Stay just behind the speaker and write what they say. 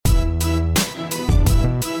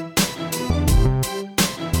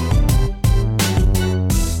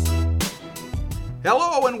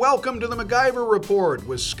Hello and welcome to the MacIver Report,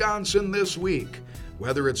 Wisconsin This Week.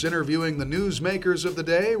 Whether it's interviewing the newsmakers of the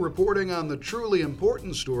day, reporting on the truly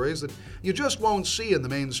important stories that you just won't see in the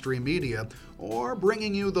mainstream media, or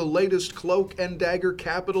bringing you the latest cloak and dagger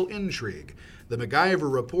capital intrigue, the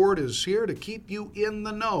MacIver Report is here to keep you in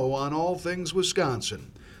the know on all things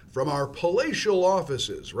Wisconsin. From our palatial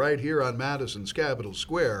offices right here on Madison's Capitol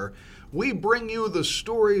Square, we bring you the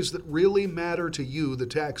stories that really matter to you, the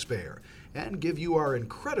taxpayer, and give you our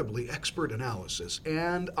incredibly expert analysis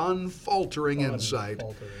and unfaltering insight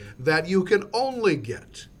that you can only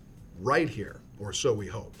get right here, or so we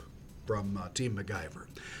hope, from Team MacIver.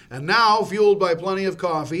 And now, fueled by plenty of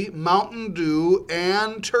coffee, Mountain Dew,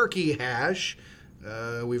 and turkey hash,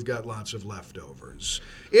 we've got lots of leftovers.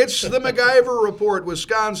 It's the MacIver Report,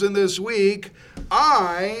 Wisconsin This Week.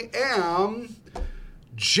 I am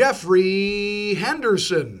Jeffrey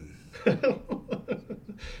Henderson.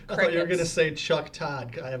 I thought you were going to say Chuck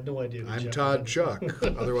Todd. I have no idea. I'm Todd Chuck,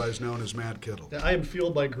 otherwise known as Matt Kittle. I am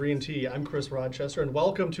fueled by green tea. I'm Chris Rochester, and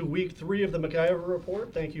welcome to Week 3 of the MacIver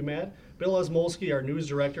Report. Thank you, Matt. Bill Osmolsky, our news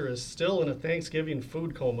director, is still in a Thanksgiving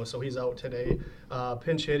food coma, so he's out today.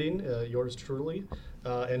 Pinch hitting, yours truly.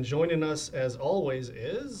 And joining us, as always,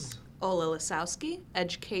 is... Ola Lisowski,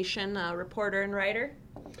 education reporter and writer.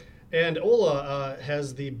 And Ola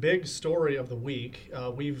has the big story of the week.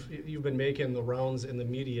 You've been making the rounds in the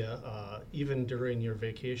media even during your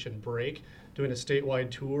vacation break, doing a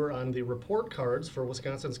statewide tour on the report cards for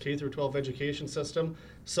Wisconsin's K-12 education system.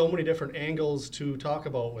 So many different angles to talk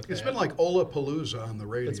about with It's been like Ola Palooza on the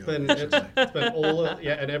radio. It's been Ola,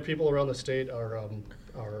 yeah, and people around the state are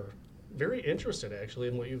very interested actually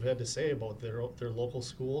in what you've had to say about their local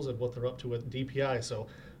schools and what they're up to with DPI. So.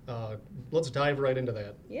 Let's dive right into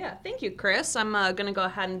that. Yeah, thank you, Chris. I'm going to go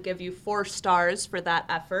ahead and give you 4 stars for that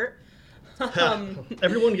effort.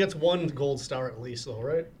 Everyone gets 1 gold star at least, though,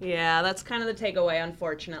 right? Yeah, that's kind of the takeaway,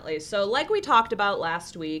 unfortunately. So like we talked about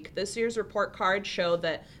last week, this year's report card showed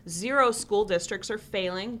that 0 school districts are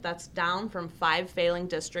failing. That's down from 5 failing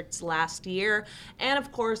districts last year. And,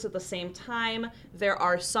 of course, at the same time, there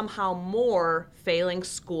are somehow more failing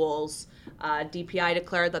schools. DPI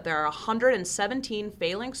declared that there are 117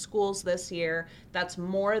 failing schools this year. That's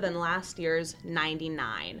more than last year's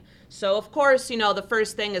 99. So, of course, the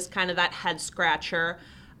first thing is kind of that head scratcher.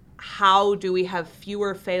 How do we have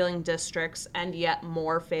fewer failing districts and yet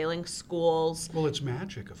more failing schools? Well, it's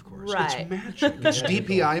magic, of course. Right. It's magic. It's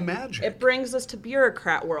DPI magic. It brings us to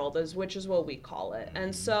bureaucrat world, which is what we call it.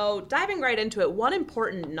 And so diving right into it, one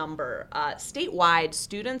important number. Statewide,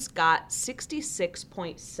 students got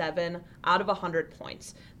 66.7 out of 100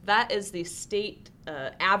 points. That is the state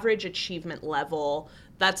average achievement level.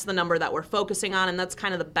 That's the number that we're focusing on, and that's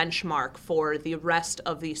kind of the benchmark for the rest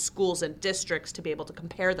of the schools and districts to be able to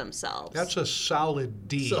compare themselves. That's a solid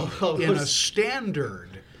D in a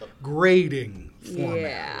standard grading format.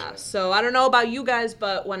 Yeah, so I don't know about you guys,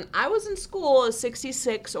 but when I was in school, a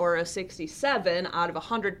 66 or a 67 out of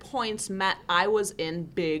 100 points meant I was in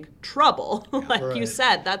big trouble. You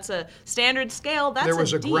said, that's a standard scale. That's there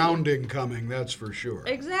was a D. grounding coming, that's for sure.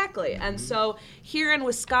 Exactly. And so here in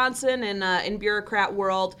Wisconsin, in bureaucrat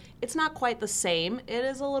world, it's not quite the same. It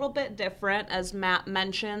is a little bit different, as Matt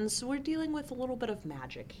mentions. We're dealing with a little bit of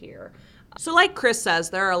magic here. So like Chris says,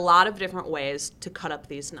 there are a lot of different ways to cut up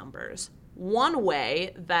these numbers. One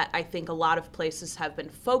way that I think a lot of places have been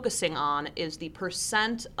focusing on is the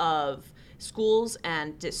percent of schools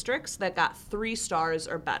and districts that got 3 stars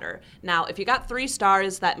or better. Now, if you got 3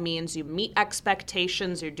 stars, that means you meet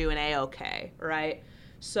expectations, you're doing A-okay, right?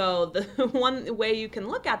 So the one way you can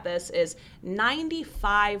look at this is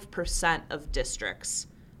 95% of districts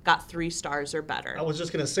got 3 stars or better. I was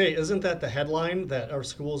just going to say, isn't that the headline, that our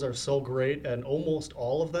schools are so great and almost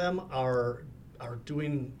all of them are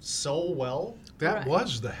doing so well? That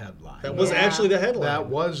was the headline. That was actually the headline. That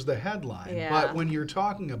was the headline. Yeah. But when you're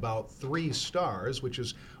talking about 3 stars, which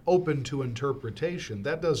is open to interpretation,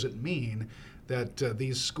 that doesn't mean that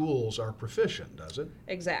these schools are proficient, does it?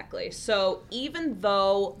 Exactly. So even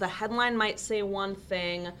though the headline might say one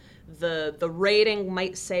thing, the rating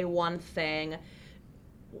might say one thing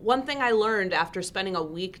I learned after spending a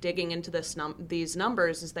week digging into these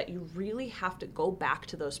numbers is that you really have to go back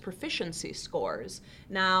to those proficiency scores.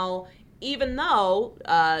 Now, even though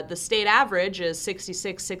the state average is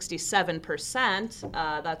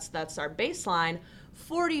 66-67%, that's our baseline,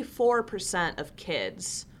 44% of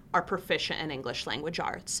kids are proficient in English language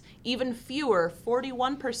arts. Even fewer,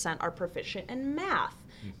 41%, are proficient in math.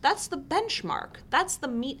 That's the benchmark. That's the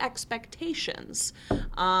meet expectations.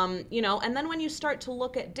 And then when you start to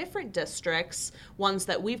look at different districts, ones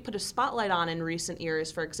that we've put a spotlight on in recent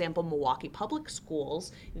years, for example, Milwaukee Public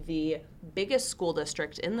Schools, the biggest school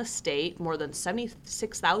district in the state, more than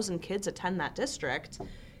 76,000 kids attend that district,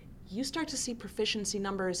 you start to see proficiency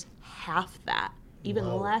numbers half that, even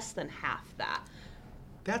less than half that.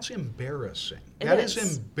 That's embarrassing. It That is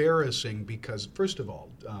is. embarrassing because, first of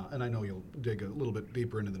all, and I know you'll dig a little bit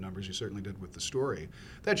deeper into the numbers, you certainly did with the story,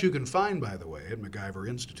 that you can find, by the way, at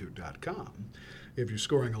MacIverInstitute.com if you're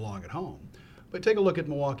scoring along at home. But take a look at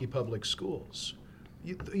Milwaukee Public Schools.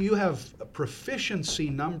 You have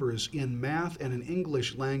proficiency numbers in math and in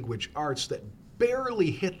English language arts that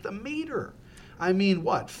barely hit the meter. I mean,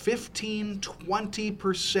 what, 15,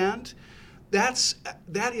 20%?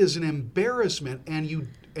 That is an embarrassment, and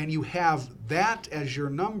you have that as your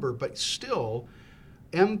number, but still,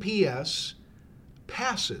 MPS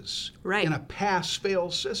passes in a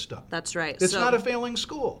pass-fail system. That's right. It's not a failing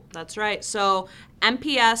school. That's right. So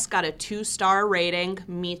MPS got a 2-star rating,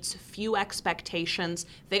 meets few expectations.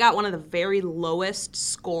 They got one of the very lowest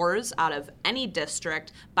scores out of any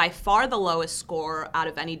district, by far the lowest score out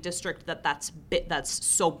of any district that's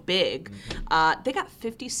so big. They got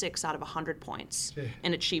 56 out of 100 points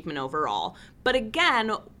in achievement overall. But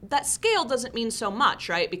again, that scale doesn't mean so much,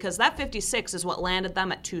 right? Because that 56 is what landed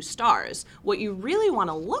them at 2 stars. What you really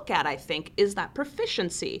want to look at, I think, is that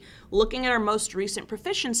proficiency. Looking at our most recent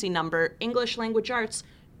proficiency number, English language arts,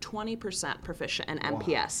 20% proficient in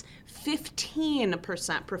MPS,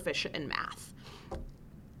 15% proficient in math.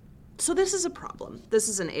 So this is a problem. This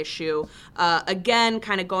is an issue. Again,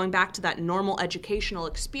 kind of going back to that normal educational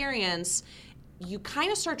experience, you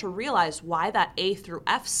kind of start to realize why that A through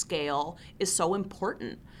F scale is so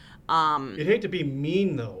important. You'd hate to be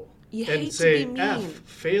mean, though, and say F,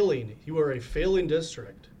 failing. You are a failing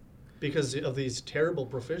district because of these terrible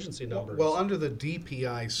proficiency numbers. Well, under the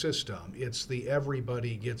DPI system, it's the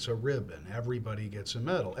everybody gets a ribbon, everybody gets a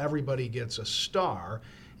medal, everybody gets a star,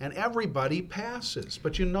 and everybody passes.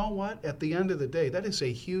 But you know what? At the end of the day, that is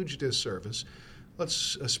a huge disservice.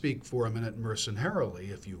 Let's speak for a minute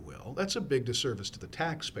mercenarily, if you will. That's a big disservice to the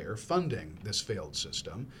taxpayer funding this failed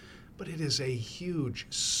system. But it is a huge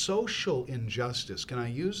social injustice. Can I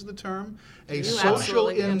use the term? A social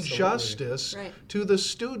injustice to the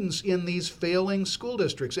students in these failing school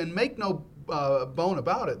districts. And make no bone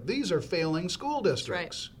about it, these are failing school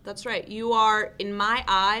districts. That's right. You are, in my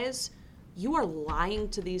eyes, you are lying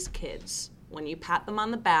to these kids. When you pat them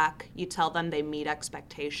on the back, you tell them they meet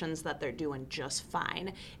expectations, that they're doing just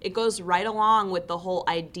fine. It goes right along with the whole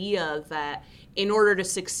idea that in order to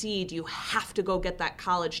succeed, you have to go get that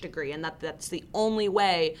college degree, and that's the only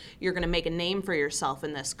way you're going to make a name for yourself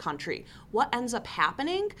in this country. What ends up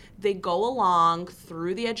happening? They go along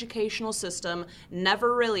through the educational system,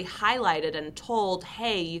 never really highlighted and told,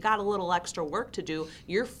 hey, you got a little extra work to do.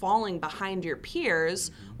 You're falling behind your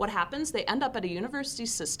peers. What happens? They end up at a university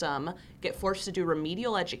system, get forced to do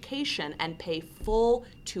remedial education, and pay full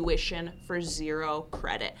tuition for 0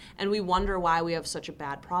 credit. And we wonder why we have such a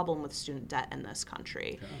bad problem with student debt in this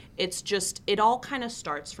country. Yeah. It's just, it all kind of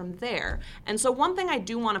starts from there. And so one thing I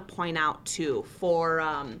do want to point out too,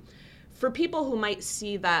 for people who might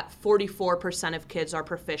see that 44% of kids are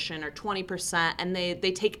proficient or 20%, and they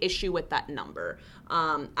take issue with that number.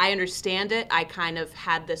 I understand it. I kind of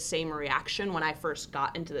had the same reaction when I first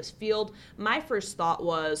got into this field. My first thought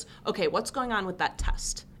was, okay, what's going on with that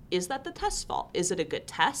test? Is that the test's fault? Is it a good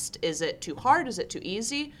test? Is it too hard? Is it too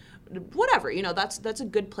easy? Whatever, that's a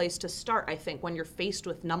good place to start, I think, when you're faced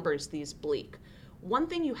with numbers these bleak. One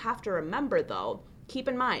thing you have to remember, though, keep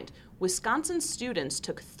in mind, Wisconsin students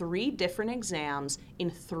took 3 different exams in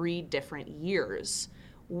 3 different years.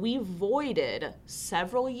 We voided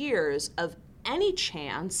several years of any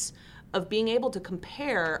chance of being able to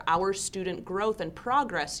compare our student growth and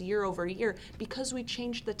progress year over year because we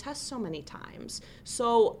changed the test so many times.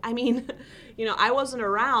 So, I mean, I wasn't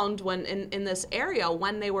around when in this area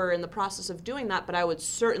when they were in the process of doing that, but I would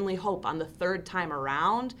certainly hope on the 3rd time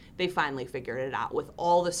around, they finally figured it out with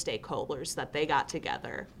all the stakeholders that they got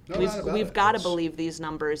together. We've got to believe these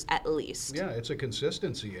numbers at least. Yeah, it's a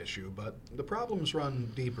consistency issue, but the problems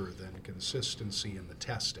run deeper than consistency in the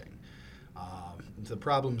testing. The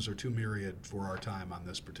problems are too myriad for our time on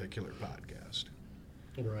this particular podcast.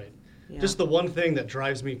 Right. Yeah. Just the one thing that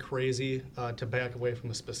drives me crazy, to back away from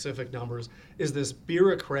the specific numbers, is this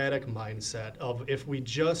bureaucratic mindset of if we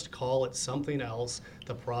just call it something else,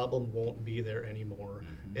 the problem won't be there anymore.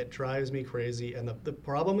 Mm-hmm. It drives me crazy, and the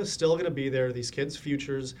problem is still going to be there. These kids'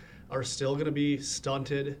 futures are still going to be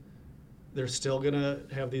stunted They're still going to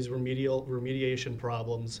have these remediation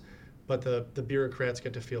problems, but the bureaucrats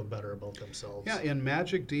get to feel better about themselves. Yeah, in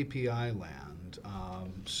Magic DPI land,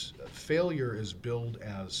 failure is billed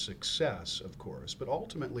as success, of course, but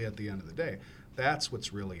ultimately at the end of the day, that's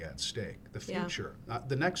what's really at stake. The future,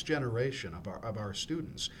 the next generation of our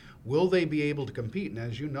students, will they be able to compete? And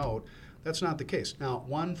as you note, that's not the case. Now,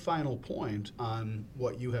 one final point on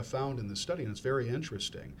what you have found in this study, and it's very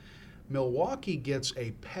interesting. Milwaukee gets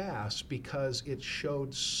a pass because it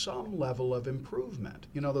showed some level of improvement.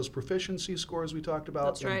 You know, those proficiency scores we talked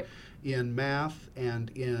about in math and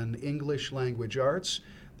in English language arts,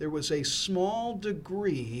 there was a small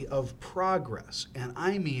degree of progress, and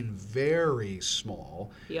I mean very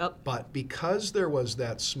small. Yep. But because there was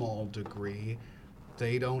that small degree,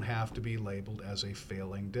 they don't have to be labeled as a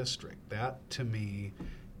failing district. That, to me,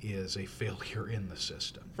 is a failure in the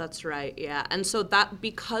system. That's right, yeah. And so that,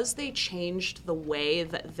 because they changed the way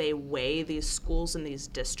that they weigh these schools and these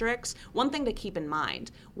districts, one thing to keep in mind,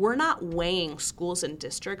 we're not weighing schools and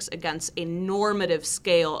districts against a normative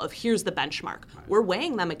scale of here's the benchmark. Right. We're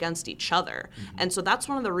weighing them against each other. Mm-hmm. And so that's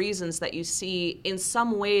one of the reasons that you see, in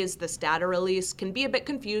some ways, this data release can be a bit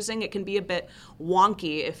confusing. It can be a bit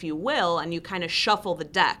wonky, if you will, and you kind of shuffle the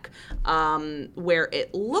deck where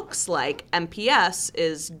it looks like MPS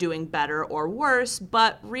is doing better or worse,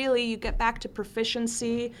 but really you get back to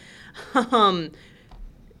proficiency.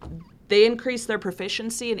 They increased their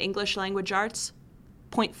proficiency in English language arts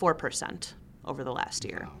 0.4% over the last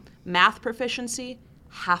year. Wow. Math proficiency,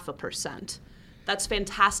 0.5%. That's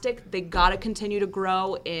fantastic. They got to continue to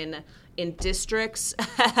grow in districts,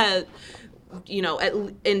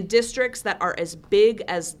 in districts that are as big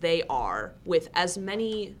as they are, with as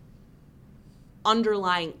many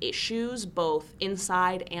underlying issues both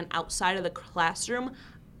inside and outside of the classroom.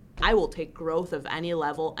 I will take growth of any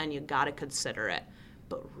level, and you got to consider it.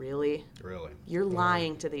 But really, you're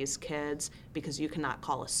lying to these kids because you cannot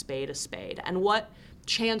call a spade a spade. And what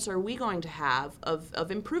chance are we going to have of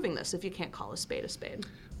improving this if you can't call a spade a spade?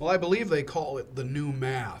 Well, I believe they call it the new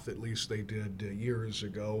math. At least they did years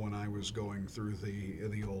ago when I was going through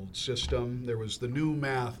the old system. There was the new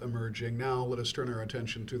math emerging. Now let us turn our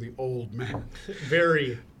attention to the old math.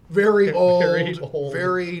 Very old,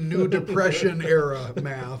 very new Depression era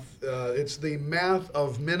math. It's the math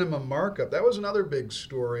of minimum markup. That was another big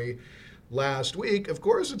story last week. Of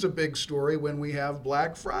course, it's a big story when we have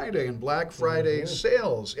Black Friday and Black Friday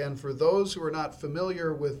sales. And for those who are not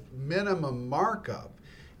familiar with minimum markup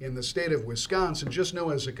in the state of Wisconsin, just know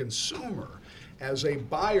as a consumer, as a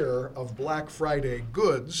buyer of Black Friday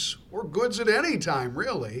goods, or goods at any time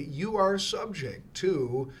really, you are subject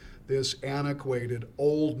to this antiquated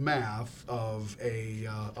old math of a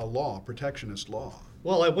law, protectionist law.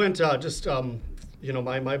 Well, I went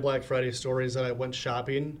my Black Friday story is that I went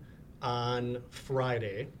shopping on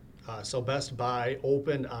Friday. So Best Buy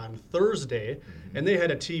opened on Thursday, and they had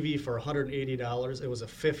a TV for $180. It was a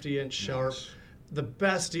 50-inch sharp. Nice. The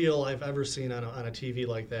best deal I've ever seen on a TV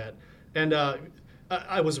like that. And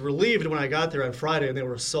I was relieved when I got there on Friday and they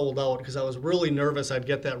were sold out, because I was really nervous I'd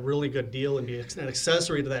get that really good deal and be an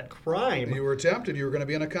accessory to that crime. And you were tempted. You were going to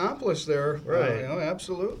be an accomplice there. Right.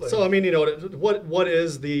 Absolutely. So, I mean, what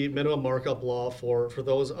is the minimum markup law for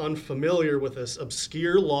those unfamiliar with this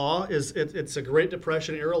obscure law? It's a Great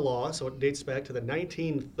Depression era law, so it dates back to the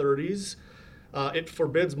 1930s. It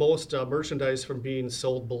forbids most merchandise from being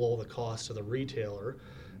sold below the cost to the retailer.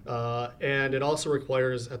 And it also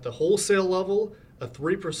requires, at the wholesale level, a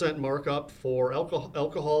 3% markup for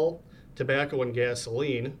alcohol, tobacco, and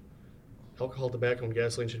gasoline. Alcohol, tobacco, and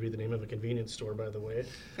gasoline should be the name of a convenience store, by the way.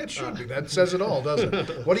 It should be. That says it all, doesn't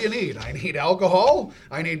it? What do you need? I need alcohol,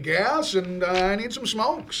 I need gas, and I need some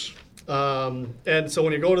smokes. And so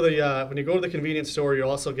when you go to the convenience store, you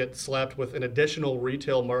also get slapped with an additional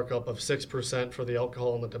retail markup of 6% for the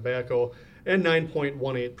alcohol and the tobacco, and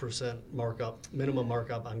 9.18% minimum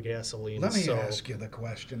markup on gasoline. Let me ask you the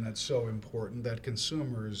question that's so important that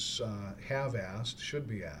consumers have asked, should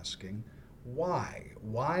be asking. Why?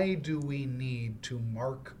 Why do we need to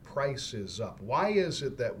mark prices up? Why is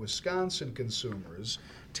it that Wisconsin consumers,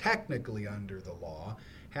 technically under the law,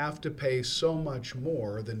 have to pay so much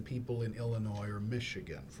more than people in Illinois or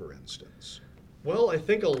Michigan, for instance? Well, I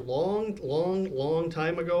think a long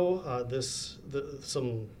time ago,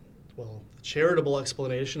 the charitable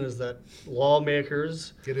explanation is that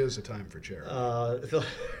lawmakers... It is a time for charity.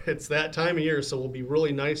 It's that time of year, so we'll be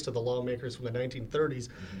really nice to the lawmakers from the 1930s.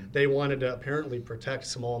 They wanted to apparently protect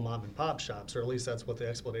small mom and pop shops, or at least that's what the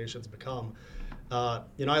explanation's become. I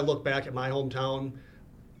look back at my hometown.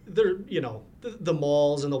 The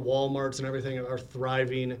malls and the Walmarts and everything are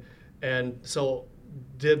thriving, and so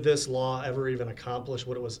did this law ever even accomplish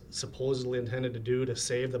what it was supposedly intended to do, to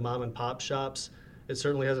save the mom and pop shops? It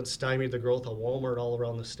certainly hasn't stymied the growth of Walmart all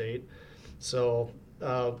around the state. So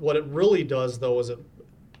what it really does, though, is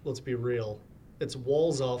let's be real, it's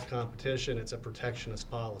walls off competition. It's a protectionist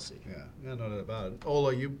policy. Yeah, no doubt about it.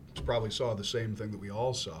 Ola, you probably saw the same thing that we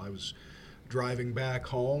all saw. I was driving back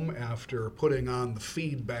home after putting on the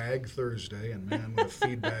feed bag Thursday, and man, what a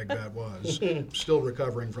feed bag that was. Still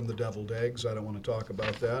recovering from the deviled eggs. I don't want to talk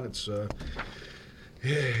about that. It's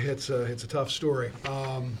a tough story,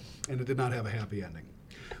 and it did not have a happy ending.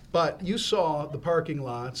 But you saw the parking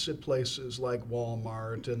lots at places like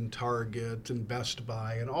Walmart and Target and Best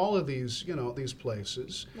Buy and all of these, these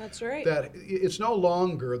places. That's right. That it's no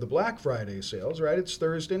longer the Black Friday sales, right? It's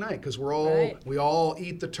Thursday night because we all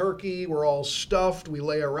eat the turkey, we're all stuffed, we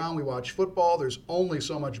lay around, we watch football. There's only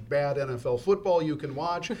so much bad NFL football you can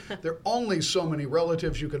watch. There are only so many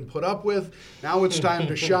relatives you can put up with. Now it's time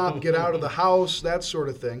to shop, get out of the house, that sort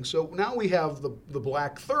of thing. So now we have the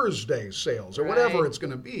Black Thursday sales or whatever it's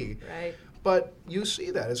going to be. Right. But you see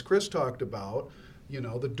that, as Chris talked about, the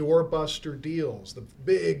doorbuster deals, the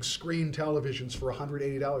big screen televisions for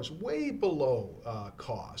 $180, way below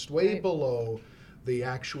cost, way below the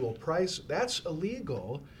actual price. That's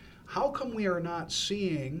illegal. How come we are not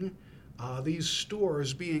seeing these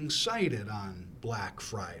stores being cited on Black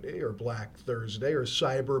Friday or Black Thursday or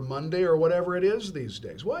Cyber Monday or whatever it is these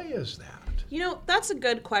days? Why is that? That's a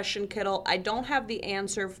good question, Kittle. I don't have the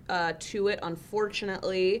answer to it,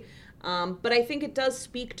 unfortunately. But I think it does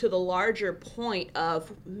speak to the larger point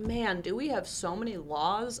of, man, do we have so many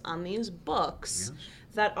laws on these books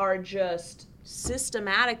that are just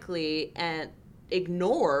systematically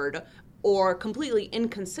ignored or completely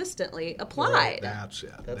inconsistently applied? That's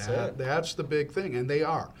it. That's the big thing, and they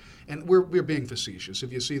are. And we're being facetious.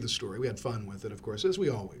 If you see the story, we had fun with it, of course, as we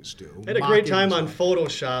always do. I had a great time on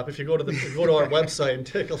Photoshop. If you go to our website and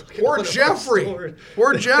take a look at Poor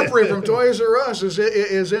Jeffrey from Toys R Us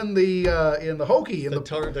is in the hokey, in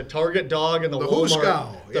the Target dog and the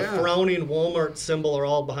Walmart, the frowning Walmart symbol are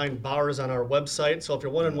all behind bars on our website. So if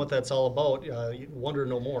you're wondering what that's all about, you wonder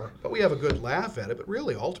no more. But we have a good laugh at it. But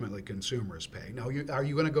really, ultimately, consumers pay. Now, are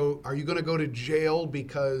you going to go to jail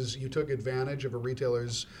because you took advantage of a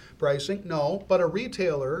retailer's pricing? No, but a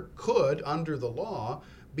retailer could, under the law,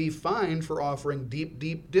 be fined for offering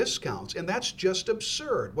deep discounts. And that's just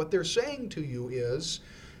absurd. What they're saying to you is,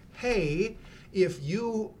 hey, if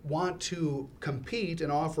you want to compete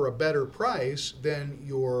and offer a better price than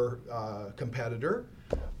your competitor,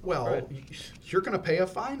 you're going to pay a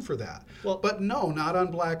fine for that. But no, not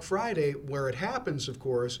on Black Friday. Where it happens, of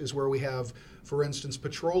course, is where we have, for instance,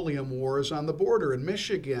 petroleum wars on the border in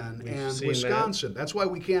Michigan and Wisconsin. That's why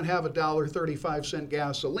we can't have $1.35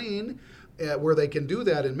 gasoline where they can do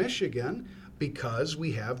that in Michigan, because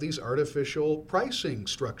we have these artificial pricing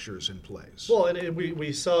structures in place. Well, and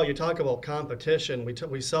we saw, you talk about competition,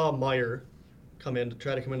 we saw Meijer come into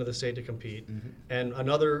the state to compete, and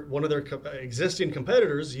one of their existing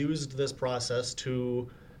competitors used this process to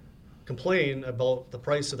complain about the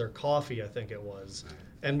price of their coffee, I think it was.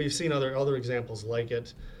 And we've seen other examples like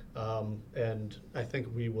it, and I think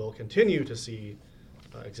we will continue to see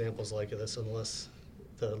examples like this unless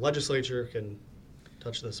the legislature can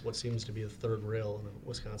touch this, what seems to be the third rail in the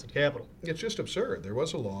Wisconsin Capitol. It's just absurd. There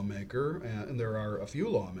was a lawmaker, and there are a few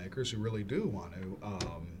lawmakers who really do want to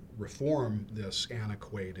reform this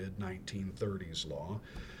antiquated 1930s law.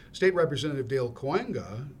 State Representative Dale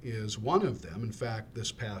Coenga is one of them. In fact,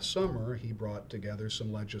 this past summer, he brought together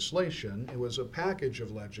some legislation. It was a package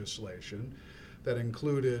of legislation that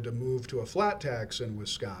included a move to a flat tax in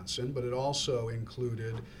Wisconsin, but it also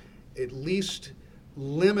included at least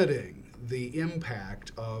limiting the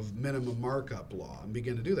impact of minimum markup law and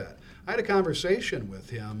begin to do that. I had a conversation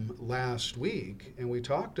with him last week, and we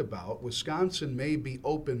talked about Wisconsin may be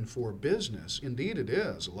open for business. Indeed it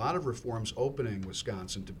is. A lot of reforms opening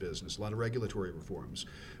Wisconsin to business, a lot of regulatory reforms.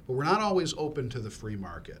 But we're not always open to the free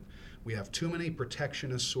market. We have too many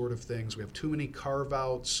protectionist sort of things. We have too many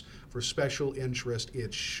carve-outs for special interest.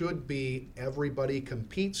 It should be everybody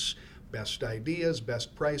competes, best ideas,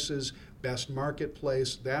 best prices, best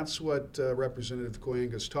marketplace. That's what Representative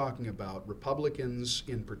Coenga is talking about. Republicans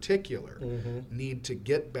in particular need to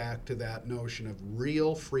get back to that notion of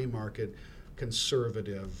real free market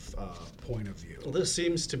conservative point of view. Well, this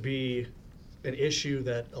seems to be an issue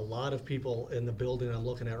that a lot of people in the building I'm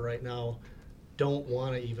looking at right now don't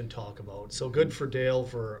want to even talk about. So good for Dale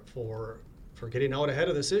for getting out ahead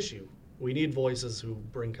of this issue. We need voices who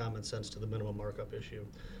bring common sense to the minimum markup issue.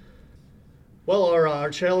 Well, our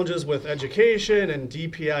challenges with education and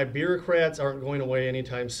DPI bureaucrats aren't going away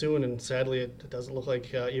anytime soon, and sadly it doesn't look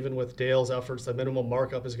like even with Dale's efforts, the minimum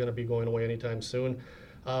markup is going to be going away anytime soon.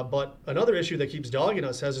 But another issue that keeps dogging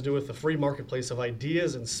us has to do with the free marketplace of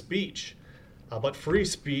ideas and speech. But free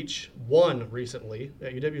speech won recently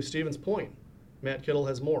at UW-Stevens Point. Matt Kittle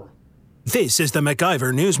has more. This is the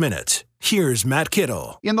MacIver News Minute. Here's Matt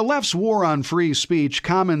Kittle. In the left's war on free speech,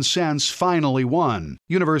 common sense finally won.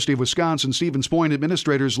 University of Wisconsin-Stevens Point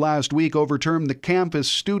administrators last week overturned the campus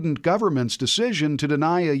student government's decision to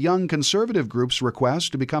deny a young conservative group's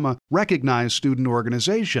request to become a recognized student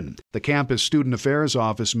organization. The campus student affairs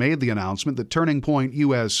office made the announcement that Turning Point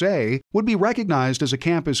USA would be recognized as a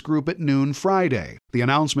campus group at noon Friday. The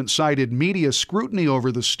announcement cited media scrutiny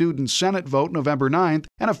over the student Senate vote November 9th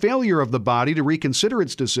and a failure of the body to reconsider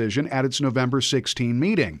its decision at its November 16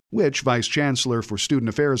 meeting, which Vice Chancellor for Student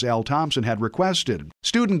Affairs Al Thompson had requested.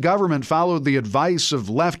 Student government followed the advice of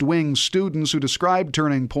left-wing students who described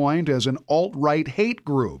Turning Point as an alt-right hate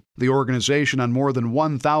group. The organization on more than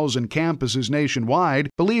 1,000 campuses nationwide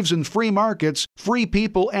believes in free markets, free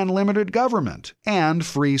people, and limited government, and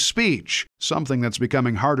free speech, something that's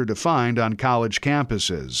becoming harder to find on college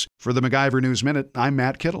campuses. For the MacIver News Minute, I'm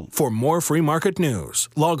Matt Kittle. For more free market news,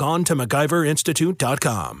 log on to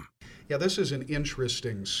MacIverInstitute.com. Yeah, this is an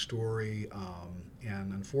interesting story,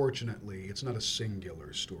 and unfortunately, it's not a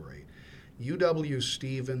singular story.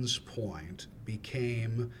 UW-Stevens Point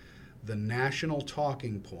became the national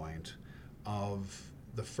talking point of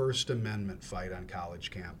the First Amendment fight on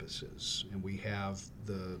college campuses. And we have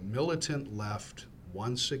the militant left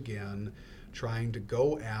once again trying to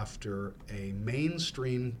go after a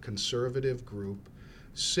mainstream conservative group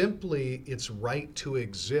simply its right to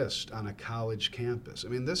exist on a college campus. I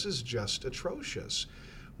mean, this is just atrocious.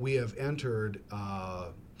 We have entered, I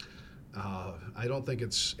don't think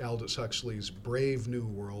it's Aldous Huxley's Brave New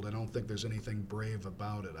World. I don't think there's anything brave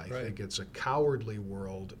about it. I think it's a cowardly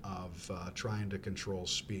world of trying to control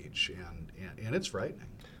speech, and it's frightening.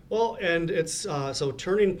 Well, and it's so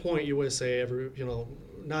Turning Point USA.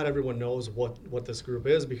 Not everyone knows what this group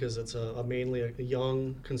is because it's mainly a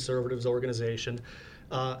young conservatives organization.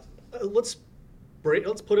 Let's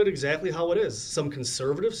put it exactly how it is. Some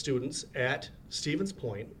conservative students at Stevens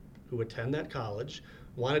Point who attend that college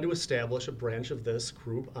wanted to establish a branch of this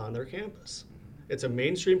group on their campus. It's a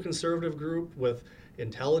mainstream conservative group with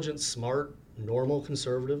intelligent, smart, normal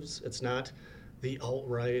conservatives. It's not the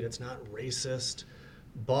alt-right, it's not racist,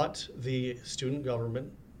 but the student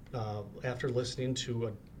government, after listening to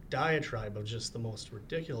a diatribe of just the most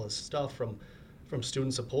ridiculous stuff from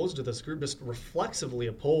students opposed to this group, just reflexively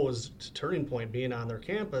opposed to Turning Point being on their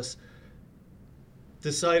campus,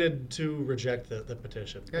 decided to reject the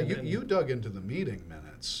petition. Yeah, you dug into the meeting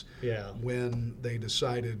minutes. Yeah. When they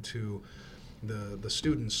decided to, the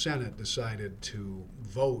student senate decided to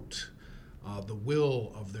vote the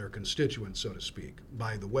will of their constituents, so to speak.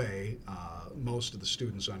 By the way, most of the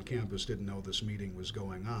students on campus didn't know this meeting was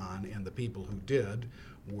going on, and the people who did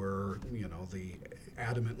were, the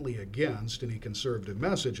adamantly against any conservative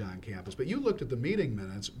message on campus. But you looked at the meeting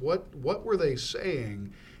minutes. What were they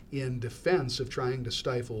saying in defense of trying to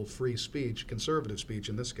stifle free speech, conservative speech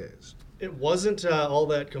in this case? It wasn't all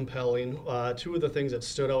that compelling. Two of the things that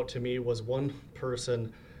stood out to me was one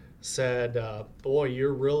person said, boy,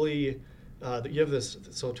 you're really, you have this,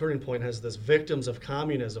 so Turning Point has this Victims of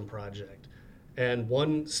Communism project. And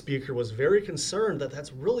one speaker was very concerned that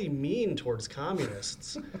that's really mean towards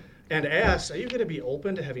communists and asked, are you going to be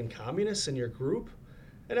open to having communists in your group?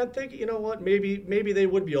 And I'm thinking, you know what, maybe they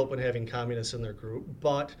would be open to having communists in their group,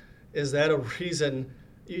 but is that a reason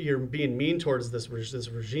you're being mean towards this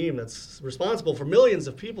regime that's responsible for millions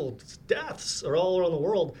of people's deaths all around the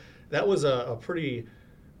world? That was a pretty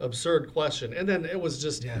absurd question. And then it was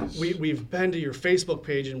just, yes. We've been to your Facebook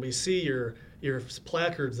page and we see your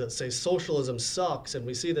placards that say socialism sucks, and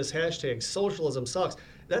we see this hashtag socialism sucks.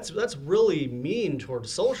 That's really mean towards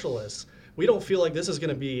socialists. We don't feel like this is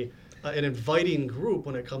going to be an inviting group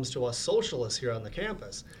when it comes to us socialists here on the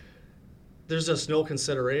campus. There's just no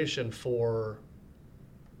consideration for,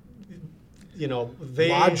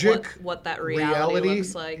 logic, what that reality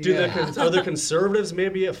looks like. Are the conservatives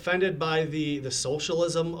maybe offended by the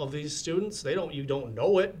socialism of these students? You don't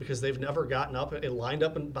know it because they've never gotten up and lined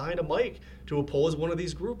up behind a mic to oppose one of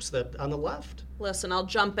these groups that on the left. Listen, I'll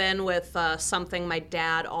jump in with something my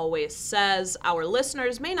dad always says. Our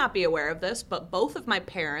listeners may not be aware of this, but both of my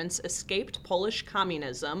parents escaped Polish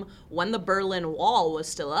communism when the Berlin Wall was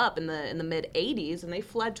still up in the mid-'80s, and they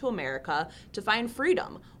fled to America to find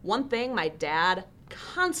freedom. One thing my dad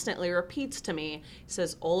constantly repeats to me. He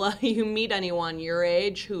says, Ola, you meet anyone your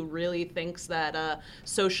age who really thinks that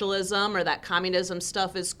socialism or that communism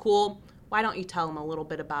stuff is cool, why don't you tell them a little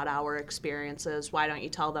bit about our experiences? Why don't you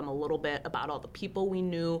tell them a little bit about all the people we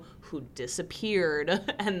knew who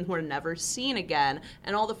disappeared and were never seen again,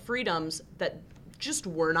 and all the freedoms that just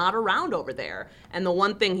were not around over there? And the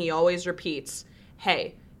one thing he always repeats,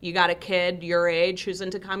 hey, you got a kid your age who's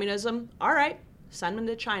into communism? All right, send them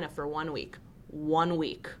to China for 1 week. 1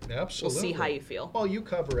 week. Absolutely. We'll see how you feel. Well, you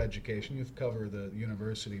cover education, you cover the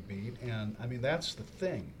university beat, and I mean, that's the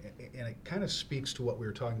thing. And it kind of speaks to what we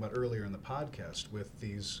were talking about earlier in the podcast with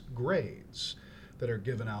these grades that are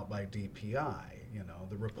given out by DPI,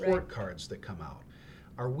 the report cards that come out.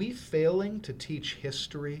 Are we failing to teach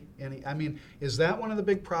history? Is that one of the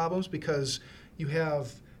big problems? Because you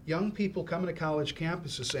have young people coming to college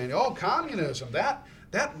campuses saying, oh, communism,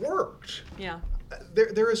 that worked. Yeah.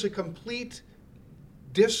 There is a complete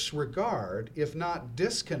disregard, if not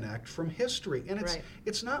disconnect, from history. And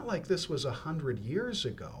it's not like this was 100 years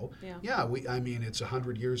ago. Yeah, it's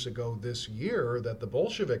 100 years ago this year that the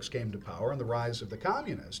Bolsheviks came to power and the rise of the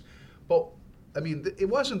communists. But, it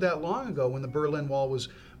wasn't that long ago when the Berlin Wall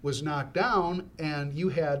was knocked down and you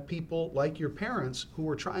had people like your parents who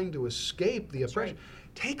were trying to escape the oppression.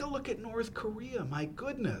 Right. Take a look at North Korea, my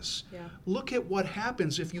goodness. Yeah. Look at what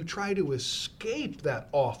happens if you try to escape that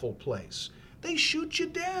awful place. They shoot you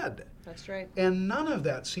dead. That's right. And none of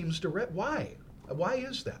that seems to... Why? Why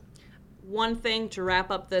is that? One thing to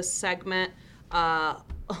wrap up this segment,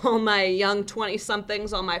 all my young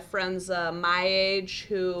 20-somethings, all my friends my age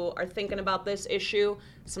who are thinking about this issue,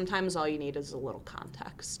 sometimes all you need is a little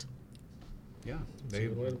context. Yeah, they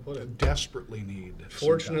desperately need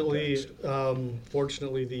Fortunately,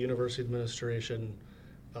 the university administration,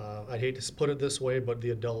 I hate to put it this way, but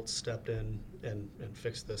the adults stepped in and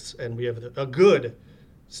fixed this. And we have a good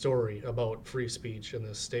story about free speech in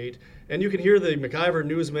this state. And you can hear the MacIver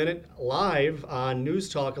News Minute live on News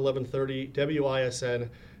Talk 1130 WISN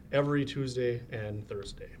every Tuesday and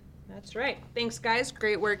Thursday. That's right. Thanks, guys.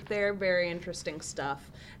 Great work there. Very interesting stuff.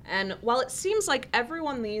 And while it seems like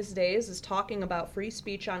everyone these days is talking about free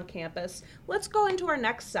speech on campus, let's go into our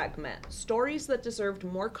next segment, stories that deserved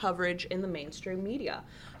more coverage in the mainstream media.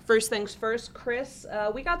 First things first, Chris,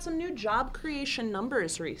 we got some new job creation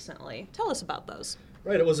numbers recently. Tell us about those.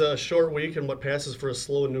 Right. It was a short week and what passes for a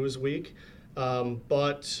slow news week.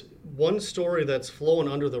 But one story that's flown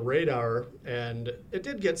under the radar, and it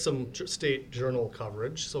did get some state journal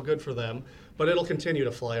coverage, so good for them, but it'll continue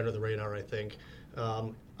to fly under the radar, I think,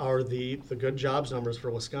 are the good jobs numbers for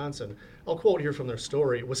Wisconsin. I'll quote here from their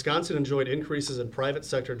story. Wisconsin enjoyed increases in private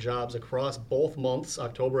sector jobs across both months,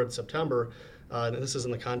 October and September. And this is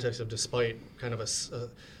in the context of despite kind of a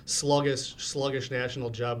sluggish national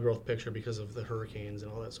job growth picture because of the hurricanes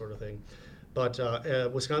and all that sort of thing. But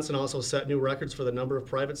Wisconsin also set new records for the number of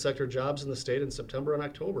private sector jobs in the state in September and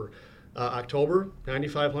October. October,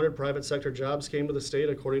 9,500 private sector jobs came to the state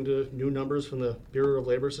according to new numbers from the Bureau of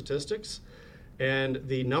Labor Statistics. And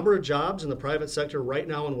the number of jobs in the private sector right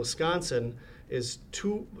now in Wisconsin is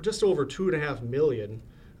just over 2.5 million,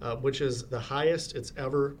 which is the highest it's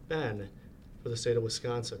ever been for the state of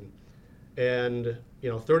Wisconsin. And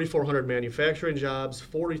 3,400 manufacturing jobs,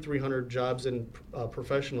 4,300 jobs in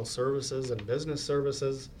professional services and business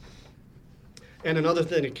services. And another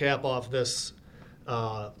thing to cap off this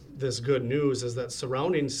good news is that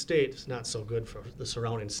surrounding states, not so good for the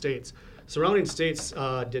surrounding states. Surrounding states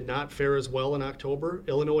did not fare as well in October.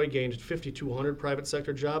 Illinois gained 5,200 private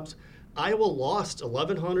sector jobs. Iowa lost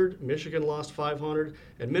 1,100. Michigan lost 500.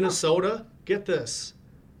 And Minnesota, get this,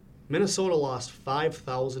 Minnesota lost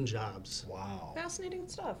 5,000 jobs. Wow. Fascinating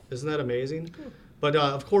stuff. Isn't that amazing? Cool. But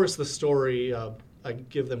of course the story, I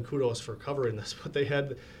give them kudos for covering this, but they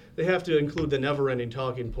have to include the never-ending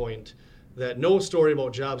talking point that no story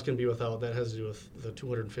about jobs can be without. That has to do with the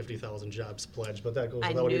 250,000 jobs pledge, but that goes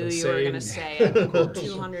without even saying. I knew you were going to say it.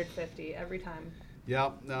 250 every time.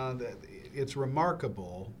 Yeah, it's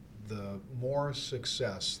remarkable the more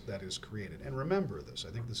success that is created. And remember this,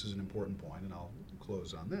 I think this is an important point, and I'll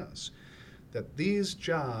close on this, that these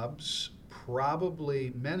jobs,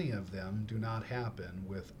 probably many of them, do not happen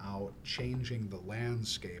without changing the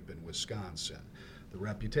landscape in Wisconsin. The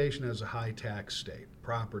reputation as a high-tax state,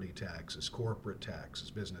 property taxes, corporate taxes,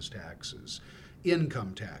 business taxes,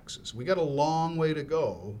 income taxes. We got a long way to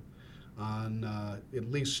go on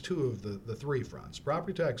at least two of the three fronts.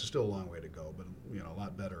 Property tax is still a long way to go, but a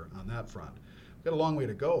lot better on that front. We've got a long way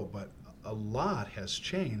to go, but a lot has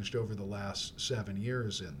changed over the last 7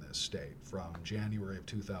 years in this state from January of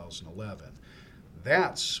 2011.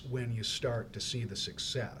 that's when you start to see the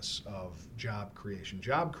success of job creation.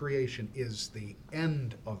 Job creation is the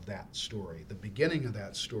end of that story. The beginning of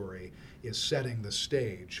that story is setting the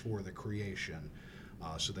stage for the creation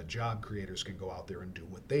so that job creators can go out there and do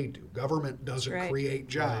what they do. Government doesn't create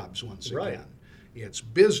jobs once again. It's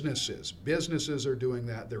businesses. Businesses are doing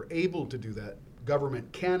that. They're able to do that.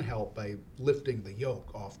 Government can help by lifting the yoke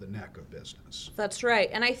off the neck of business. That's right.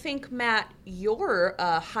 And I think, Matt, your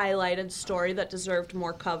highlighted story that deserved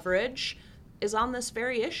more coverage is on this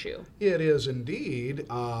very issue. It is indeed.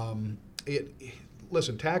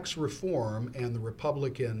 Listen, tax reform and the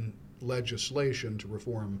Republican legislation to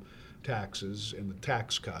reform taxes and the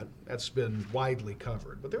tax cut, that's been widely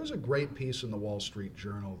covered. But there was a great piece in the Wall Street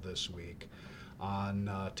Journal this week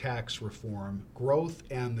on tax reform, growth,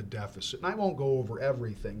 and the deficit. And I won't go over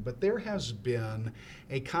everything, but there has been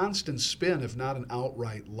a constant spin, if not an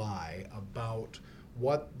outright lie, about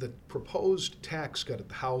what the proposed tax cut at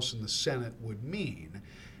the House and the Senate would mean,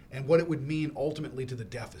 and what it would mean ultimately to the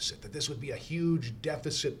deficit, that this would be a huge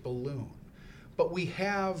deficit balloon. But we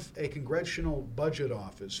have a Congressional Budget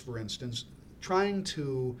Office, for instance, trying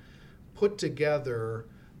to put together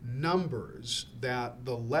numbers that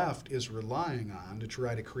the left is relying on to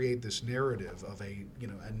try to create this narrative of a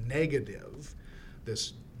negative,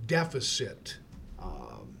 this deficit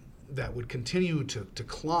that would continue to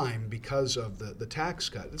climb because of the tax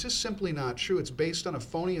cut. It's just simply not true. It's based on a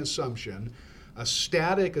phony assumption, a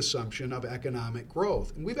static assumption of economic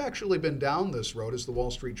growth. And we've actually been down this road, as the Wall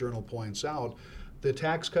Street Journal points out. The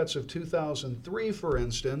tax cuts of 2003, for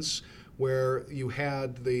instance, where you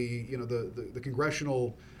had the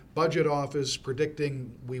Congressional Budget Office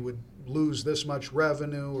predicting we would lose this much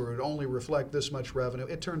revenue or it would only reflect this much revenue.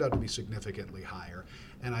 It turned out to be significantly higher.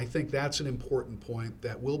 And I think that's an important point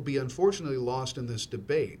that will be unfortunately lost in this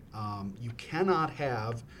debate. You cannot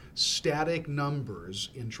have static numbers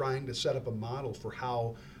in trying to set up a model for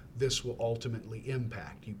how this will ultimately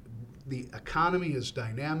impact. The economy is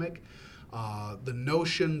dynamic. The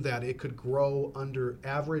notion that it could grow under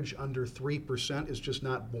 3% is just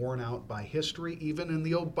not borne out by history. Even in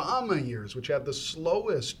the Obama years, which had the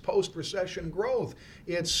slowest post-recession growth,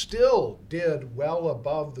 it still did well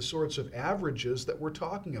above the sorts of averages that we're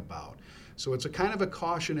talking about. So it's a kind of a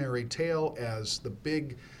cautionary tale as the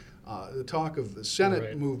big the talk of the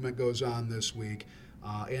Senate movement goes on this week.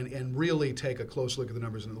 And really take a close look at the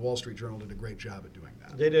numbers. And the Wall Street Journal did a great job at doing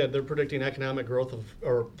that. They did. They're predicting economic growth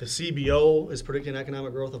or the CBO is predicting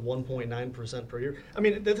economic growth of 1.9% per year. I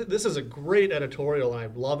mean, this is a great editorial, and I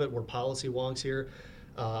love it. We're policy wonks here.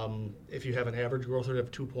 If you have an average growth rate of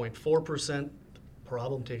 2.4%,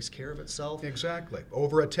 problem takes care of itself. Exactly.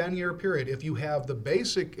 Over a 10-year period, if you have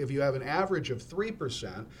an average of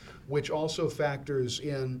 3%, which also factors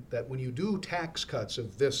in that when you do tax cuts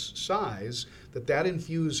of this size, that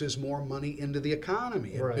infuses more money into the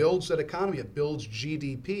economy. It builds that economy. It builds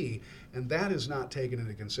GDP. And that is not taken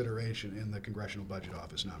into consideration in the Congressional Budget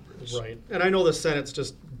Office numbers. Right. And I know the Senate's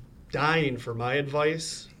just dying for my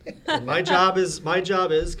advice. And my job is,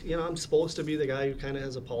 I'm supposed to be the guy who kind of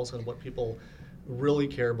has a pulse on what people really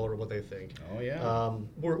care about or what they think. Oh, yeah.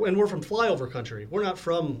 We're from flyover country. We're not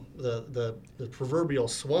from the proverbial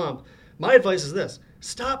swamp. My advice is this.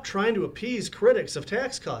 Stop trying to appease critics of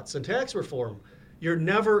tax cuts and tax reform. You're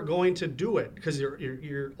never going to do it because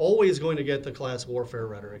you're always going to get the class warfare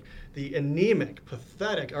rhetoric, the anemic,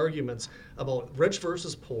 pathetic arguments about rich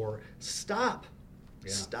versus poor. Stop.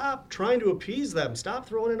 Yeah. Stop trying to appease them. Stop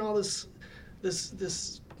throwing in all this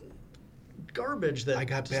garbage. I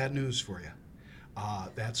got bad news for you.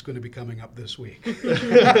 That's going to be coming up this week.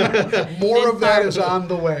 More of that is on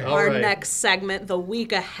the way. Our next segment, the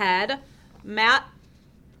week ahead. Matt,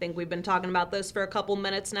 I think we've been talking about this for a couple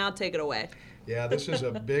minutes now. Take it away. Yeah, this is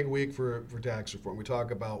a big week for tax reform. We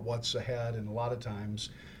talk about what's ahead, and a lot of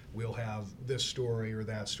times we'll have this story or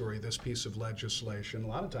that story, this piece of legislation, a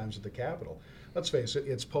lot of times at the Capitol. Let's face it,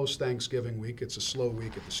 it's post-Thanksgiving week. It's a slow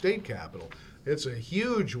week at the state Capitol. It's a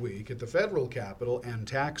huge week at the federal Capitol, and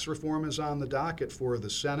tax reform is on the docket for the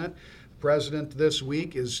Senate. The president this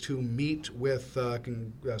week is to meet with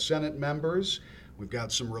Senate members. We've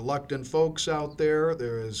got some reluctant folks out there.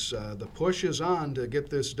 The push is on to get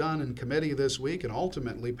this done in committee this week and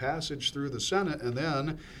ultimately passage through the Senate, and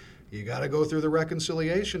then you got to go through the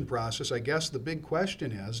reconciliation process. I guess the big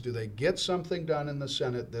question is, do they get something done in the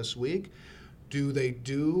Senate this week? Do they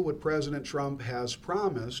do what President Trump has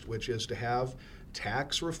promised, which is to have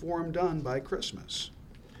tax reform done by Christmas?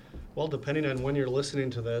 Well, depending on when you're listening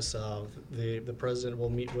to this, the president will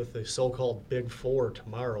meet with the so-called Big Four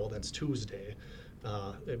tomorrow. That's Tuesday.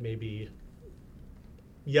 It may be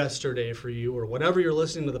yesterday for you or whenever you're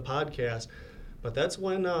listening to the podcast. But that's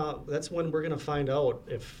when we're going to find out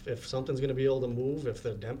if something's going to be able to move.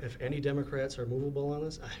 If any Democrats are movable on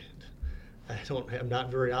this, I'm not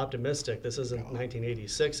very optimistic. This isn't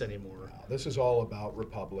 1986 anymore. No, this is all about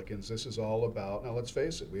Republicans. This is all about, now let's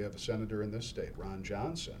face it, we have a senator in this state, Ron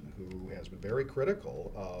Johnson, who has been very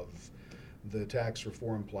critical of the tax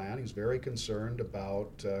reform plan. He's very concerned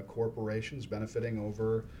about corporations benefiting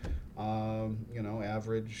over,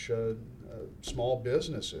 average small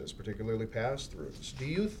businesses, particularly pass-throughs. Do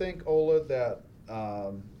you think, Ola, that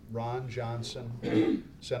Ron Johnson,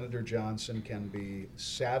 Senator Johnson, can be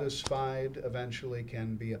satisfied eventually,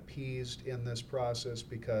 can be appeased in this process?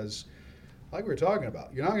 Because, like we were talking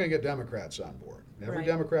about, you're not going to get Democrats on board. Every Right.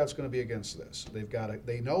 Democrat's going to be against this.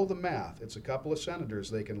 They know the math. It's a couple of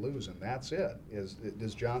senators they can lose, and that's it.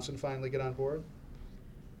 Does Johnson finally get on board?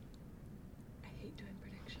 I hate doing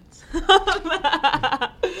predictions.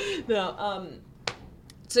 No,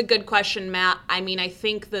 it's a good question, Matt. I mean, I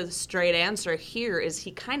think the straight answer here is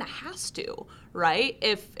he kind of has to, right?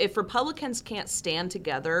 If Republicans can't stand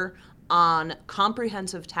together on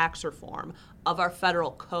comprehensive tax reform of our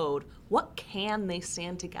federal code, what can they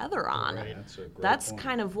stand together on? Right. That's point.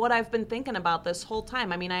 kind of what I've been thinking about this whole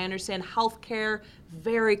time. I mean, I understand healthcare,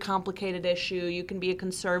 very complicated issue. You can be a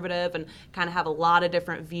conservative and kind of have a lot of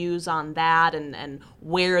different views on that and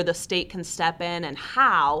where the state can step in and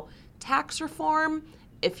how. Tax reform,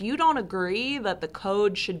 if you don't agree that the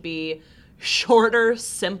code should be shorter,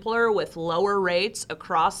 simpler, with lower rates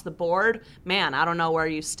across the board, man, I don't know where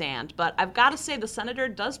you stand. But I've got to say the senator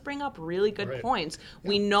does bring up really good Right. points.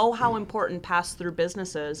 We know how important pass-through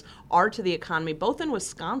businesses are to the economy, both in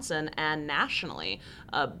Wisconsin and nationally.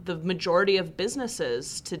 The majority of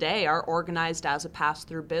businesses today are organized as a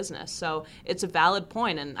pass-through business. So it's a valid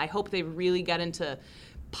point, and I hope they really get into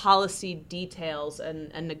policy details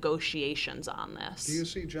and negotiations on this. Do you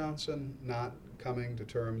see Johnson not coming to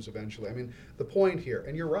terms eventually? I mean, the point here,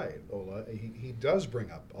 and you're right, Ola, he does bring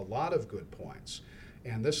up a lot of good points,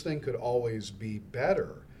 and this thing could always be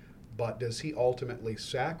better, but does he ultimately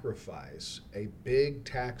sacrifice a big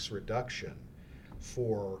tax reduction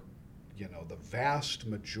for, the vast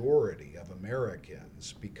majority of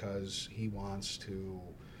Americans because he wants to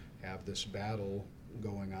have this battle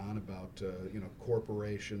going on about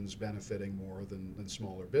corporations benefiting more than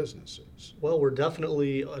smaller businesses? Well, we're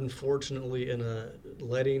definitely, unfortunately, in a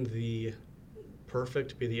letting the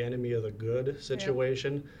perfect be the enemy of the good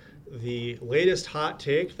situation. The latest hot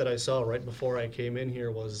take that I saw right before I came in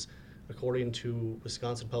here was, according to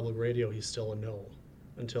Wisconsin Public Radio, he's still a no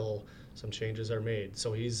until some changes are made.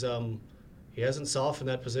 So he hasn't softened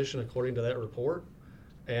that position according to that report.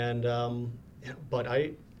 And but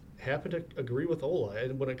I happen to agree with Ola.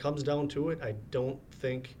 And when it comes down to it, I don't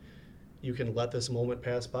think you can let this moment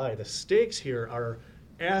pass by. The stakes here are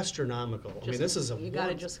astronomical. I mean, this is you got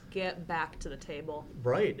to just get back to the table.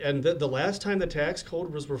 Right. And the last time the tax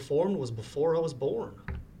code was reformed was before I was born.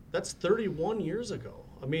 That's 31 years ago.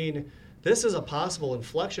 I mean, this is a possible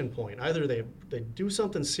inflection point. Either they do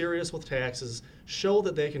something serious with taxes, show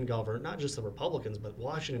that they can govern, not just the Republicans, but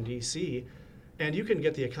Washington, D.C., and you can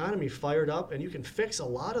get the economy fired up, and you can fix a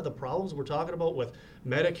lot of the problems we're talking about with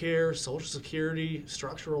Medicare, Social Security,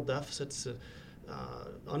 structural deficits,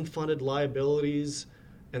 unfunded liabilities,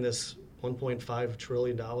 and this $1.5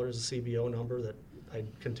 trillion CBO number that I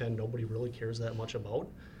contend nobody really cares that much about.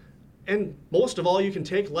 And most of all, you can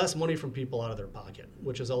take less money from people out of their pocket,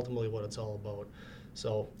 which is ultimately what it's all about.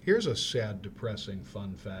 So here's a sad, depressing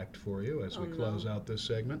fun fact for you as we close out this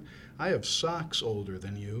segment. I have socks older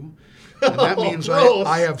than you, and that means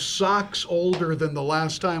I have socks older than the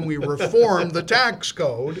last time we reformed the tax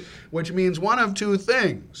code, which means one of two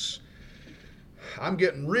things. I'm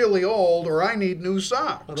getting really old, or I need new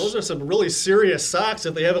socks. Well, those are some really serious socks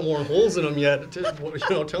if they haven't worn holes in them yet.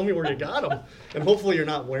 Tell me where you got them, and hopefully you're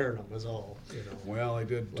not wearing them is all. Well, I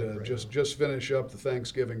did just finish up the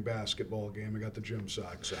Thanksgiving basketball game. I got the gym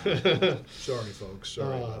socks on. Sorry, folks.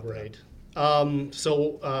 Sorry about right.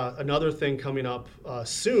 So another thing coming up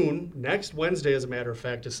soon, next Wednesday, as a matter of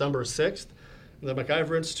fact, December 6th, the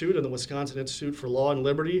MacIver Institute and the Wisconsin Institute for Law and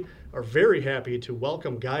Liberty are very happy to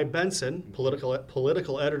welcome Guy Benson,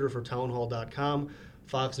 political editor for townhall.com,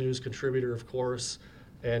 Fox News contributor, of course,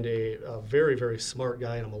 and a very, very smart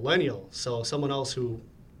guy and a millennial. So someone else who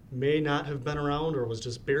may not have been around or was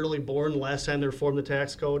just barely born the last time they reformed the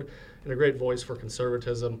tax code, and a great voice for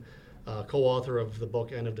conservatism, co-author of the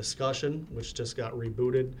book End of Discussion, which just got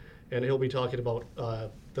rebooted. And he'll be talking about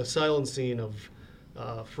the silencing of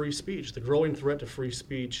free speech, the growing threat to free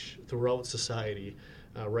speech throughout society,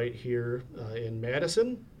 right here in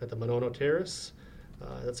Madison at the Monono Terrace.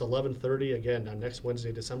 That's 11:30 again on next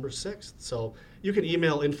Wednesday, December 6th. So you can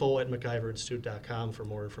email info@MacIverInstitute.com for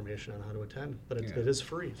more information on how to attend. But it is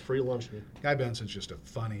free. It's free luncheon. Guy Benson's just a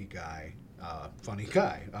funny guy,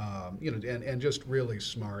 and just really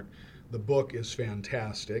smart. The book is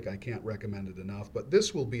fantastic. I can't recommend it enough. But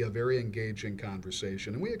this will be a very engaging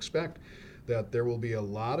conversation, and we expect that there will be a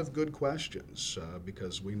lot of good questions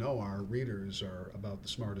because we know our readers are about the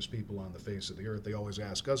smartest people on the face of the earth. They always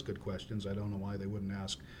ask us good questions. I don't know why they wouldn't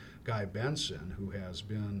ask Guy Benson, who has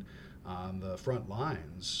been on the front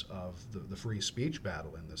lines of the free speech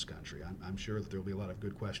battle in this country. I'm sure that there will be a lot of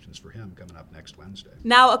good questions for him coming up next Wednesday.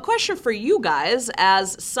 Now, a question for you guys,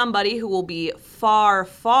 as somebody who will be far,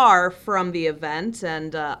 far from the event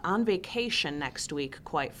and on vacation next week,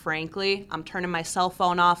 quite frankly. I'm turning my cell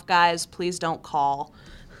phone off, guys. Please don't call.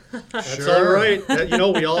 That's Sure. all right.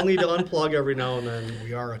 We all need to unplug every now and then.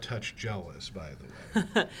 We are a touch jealous, by the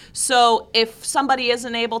way. So if somebody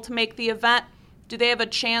isn't able to make the event, do they have a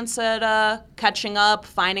chance at catching up,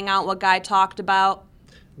 finding out what Guy talked about?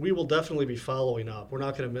 We will definitely be following up. We're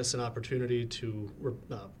not going to miss an opportunity to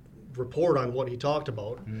report on what he talked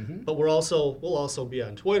about. Mm-hmm. But we'll also be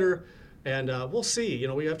on Twitter, and we'll see.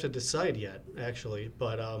 We have to decide yet, actually.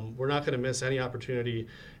 But we're not going to miss any opportunity.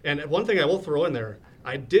 And one thing I will throw in there,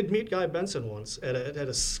 I did meet Guy Benson once at a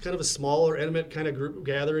kind of a smaller, intimate kind of group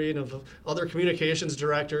gathering of other communications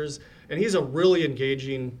directors, and he's a really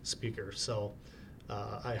engaging speaker. So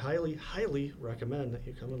I highly, highly recommend that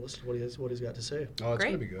you come and listen to what he's got to say. Oh, it's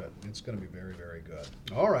going to be good. It's going to be very, very good.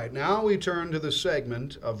 All right, now we turn to the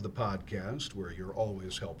segment of the podcast where you're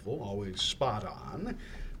always helpful, always spot on.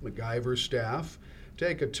 MacIver staff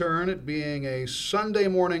take a turn at being a Sunday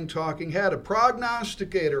morning talking head, a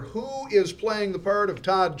prognosticator. Who is playing the part of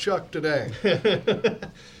Todd Chuck today?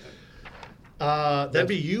 That'd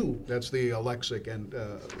be you. That's the dyslexic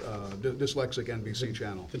NBC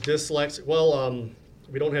channel. The dyslexic. Well,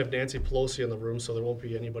 we don't have Nancy Pelosi in the room, so there won't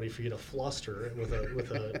be anybody for you to fluster with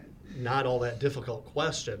a not all that difficult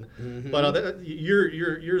question. Mm-hmm. But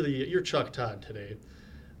you're Chuck Todd today.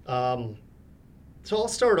 So I'll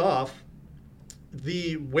start off.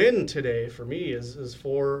 The win today for me is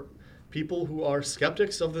for people who are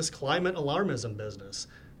skeptics of this climate alarmism business.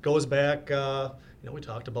 Goes back, we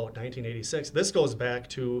talked about 1986. This goes back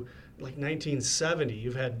to like 1970.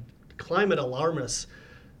 You've had climate alarmists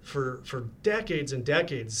for decades and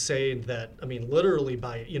decades saying that, literally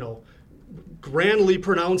by, grandly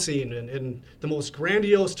pronouncing in the most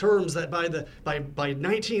grandiose terms that by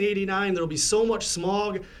 1989 there'll be so much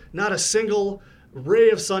smog, not a single ray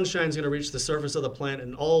of sunshine is going to reach the surface of the planet,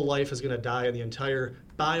 and all life is going to die, and the entire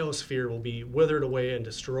biosphere will be withered away and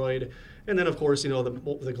destroyed. And then, of course,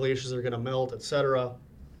 the glaciers are going to melt, etc.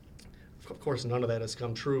 Of course, none of that has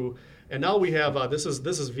come true. And now we have this is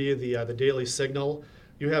via the Daily Signal.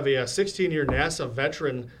 You have a 16-year NASA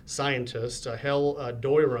veteran scientist, Hal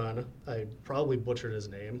Doiron. I probably butchered his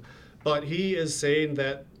name, but he is saying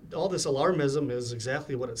that all this alarmism is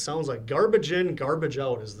exactly what it sounds like. Garbage in, garbage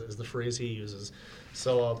out is the phrase he uses.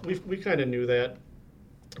 So we kind of knew that.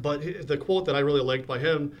 But the quote that I really liked by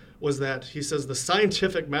him was that he says, the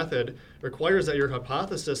scientific method requires that your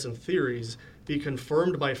hypothesis and theories be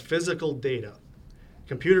confirmed by physical data.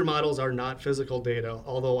 Computer models are not physical data,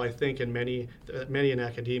 although I think many in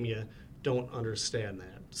academia don't understand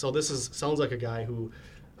that. So this sounds like a guy who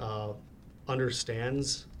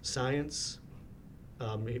understands science,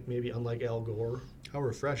 maybe unlike Al Gore. How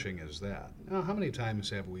refreshing is that? Now, how many times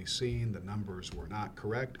have we seen the numbers were not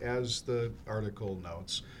correct, as the article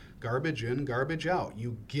notes? Garbage in, garbage out.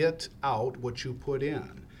 You get out what you put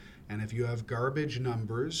in. And if you have garbage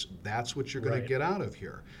numbers, that's what you're going to get out of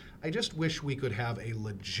here. I just wish we could have a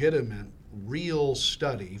legitimate, real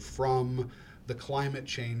study from the climate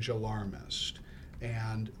change alarmist.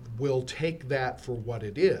 And we'll take that for what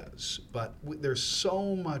it is. But there's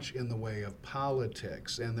so much in the way of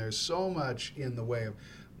politics, and there's so much in the way of,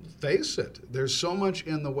 face it, there's so much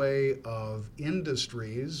in the way of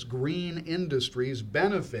industries, green industries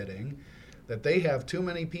benefiting, that they have too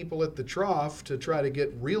many people at the trough to try to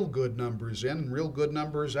get real good numbers in and real good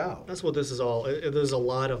numbers out. That's what this is all. There's a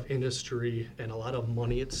lot of industry and a lot of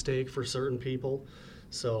money at stake for certain people.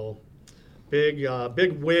 So big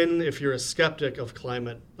win if you're a skeptic of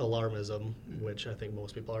climate alarmism, which I think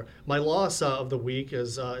most people are. My loss of the week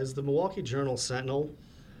is the Milwaukee Journal-Sentinel.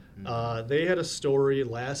 They had a story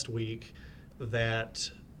last week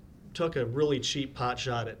that took a really cheap pot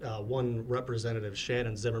shot at one representative,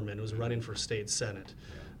 Shannon Zimmerman, who was running for state senate.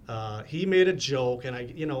 He made a joke, and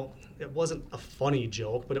it wasn't a funny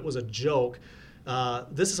joke, but it was a joke.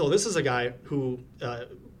 This is a guy who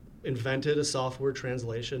invented a software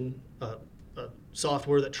translation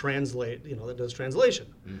software that that does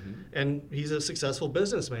translation. And he's a successful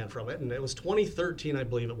businessman from it. And it was 2013, I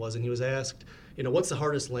believe it was, and he was asked, what's the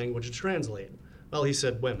hardest language to translate? Well, he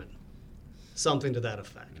said women. Something to that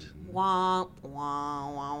effect. Wah,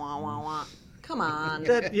 wah, wah, wah, wah, wah. Come on.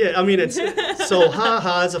 It's so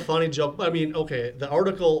ha-ha is a funny joke. Okay, the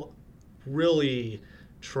article really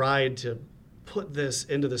tried to put this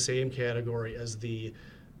into the same category as the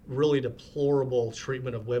really deplorable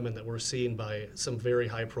treatment of women that we're seeing by some very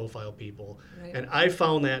high-profile people. Right. And I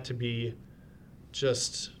found that to be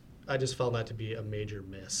I just found that to be a major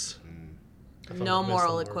miss. No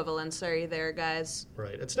moral equivalency there, guys.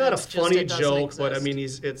 Right. It's not a funny joke, but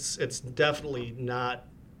it's definitely not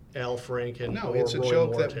Al Franken. No, it's a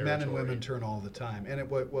joke that men and women turn all the time. And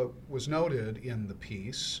what was noted in the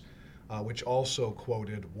piece, which also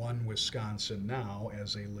quoted One Wisconsin Now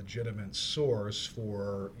as a legitimate source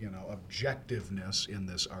for objectiveness in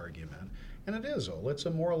this argument, and it is, it's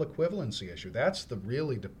a moral equivalency issue. That's the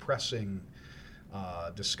really depressing,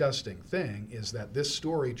 disgusting thing, is that this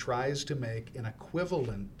story tries to make an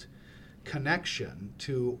equivalent connection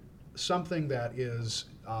to something that is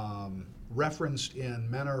referenced in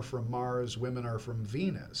Men Are From Mars, Women Are From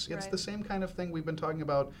Venus. It's the same kind of thing we've been talking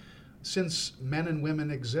about since men and women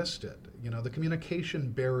existed. The communication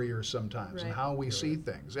barrier sometimes and how we see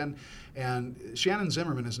things. And Shannon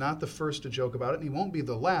Zimmerman is not the first to joke about it, and he won't be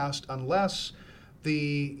the last unless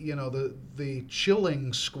the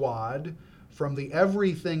chilling squad from the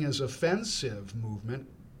everything is offensive movement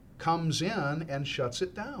comes in and shuts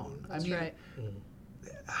it down. That's right.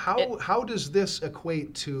 How does this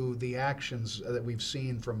equate to the actions that we've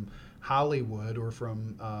seen from Hollywood or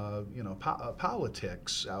from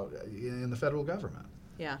politics out in the federal government?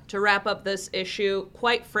 Yeah. To wrap up this issue,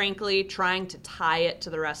 quite frankly, trying to tie it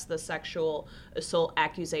to the rest of the sexual assault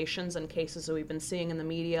accusations and cases that we've been seeing in the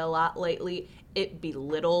media a lot lately, it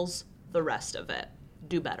belittles the rest of it.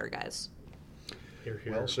 Do better, guys. Hear,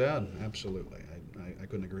 hear. Well said. Absolutely. I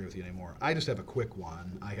couldn't agree with you anymore. I just have a quick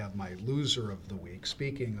one. I have my loser of the week.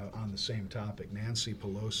 Speaking on the same topic, Nancy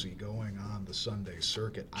Pelosi going on the Sunday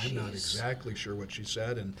circuit. I'm not exactly sure what she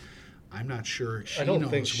said, and I'm not sure she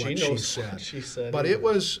knows what she said. But it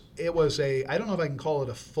was a, I don't know if I can call it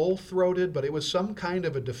a full-throated, but it was some kind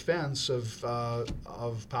of a defense of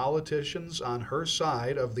politicians on her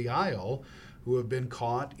side of the aisle who have been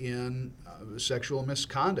caught in sexual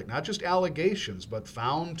misconduct. Not just allegations, but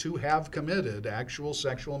found to have committed actual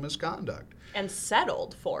sexual misconduct. And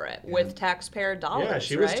settled for it with taxpayer dollars. Yeah,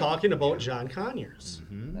 she was talking about John Conyers.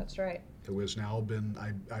 Mm-hmm. That's right. Who has now been,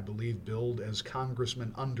 I believe, billed as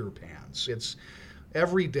Congressman Underpants. It's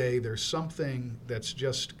every day there's something that's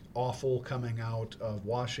just awful coming out of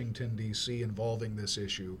Washington, D.C. involving this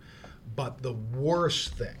issue. But the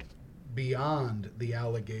worst thing, beyond the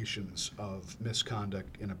allegations of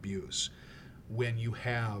misconduct and abuse, when you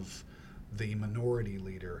have the minority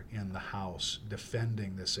leader in the House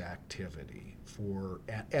defending this activity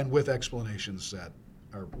and with explanations that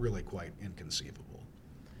are really quite inconceivable.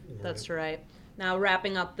 That's right. Now,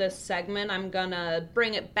 wrapping up this segment, I'm going to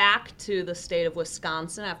bring it back to the state of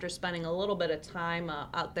Wisconsin after spending a little bit of time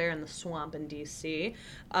out there in the swamp in D.C.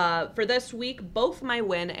 For this week, both my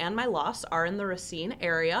win and my loss are in the Racine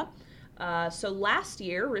area. So last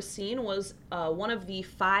year, Racine was one of the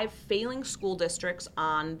 5 failing school districts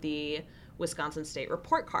on the Wisconsin State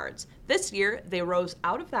Report Cards. This year, they rose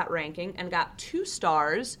out of that ranking and got 2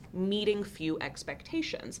 stars, meeting few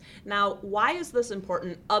expectations. Now, why is this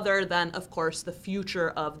important other than, of course, the future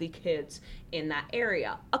of the kids in that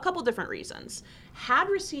area? A couple different reasons. Had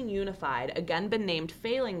Racine Unified again been named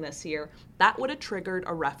failing this year, that would have triggered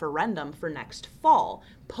a referendum for next fall,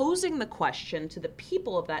 posing the question to the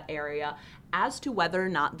people of that area as to whether or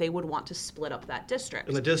not they would want to split up that district.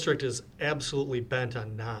 And the district is absolutely bent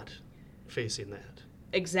on not facing that.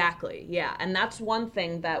 Exactly, yeah. And that's one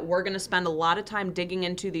thing that we're going to spend a lot of time digging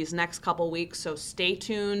into these next couple weeks, so stay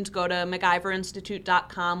tuned. Go to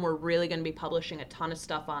MacIverInstitute.com. We're really going to be publishing a ton of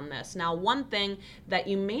stuff on this. Now, one thing that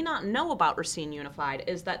you may not know about Racine Unified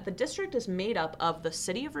is that the district is made up of the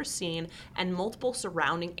city of Racine and multiple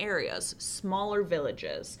surrounding areas, smaller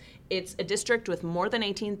villages. It's a district with more than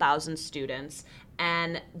 18,000 students,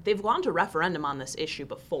 and they've gone to referendum on this issue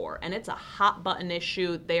before, and it's a hot-button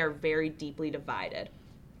issue. They are very deeply divided.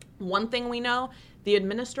 One thing we know, the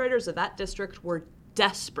administrators of that district were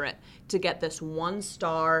desperate to get this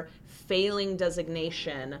 1-star failing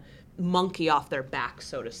designation monkey off their back,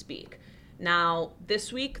 so to speak. Now,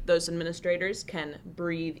 this week, those administrators can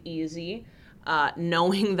breathe easy.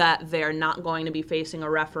 knowing that they're not going to be facing a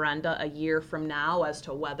referenda a year from now as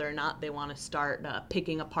to whether or not they want to start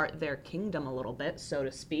picking apart their kingdom a little bit, so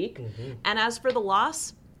to speak. And as for the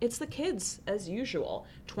loss, it's the kids, as usual.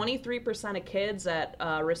 23% of kids at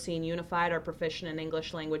Racine Unified are proficient in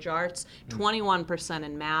English language arts, 21%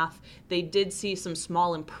 in math. They did see some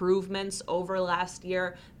small improvements over last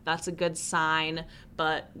year. That's a good sign.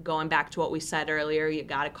 But going back to what we said earlier, you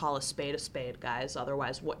got to call a spade, guys.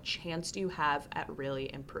 Otherwise, what chance do you have at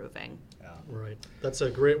really improving? Yeah. Right. That's a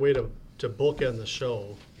great way to bookend the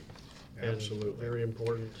show. Absolutely. Very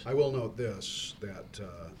important. I will note this, that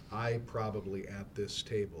I probably at this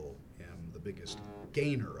table am the biggest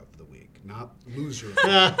gainer of the week, not loser of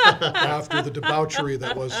the week, after the debauchery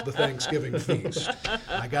that was the Thanksgiving feast.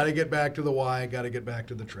 I got to get back to the Y, got to get back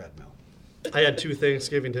to the treadmill. I had 2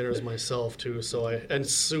 Thanksgiving dinners myself too, and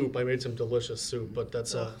soup. I made some delicious soup, but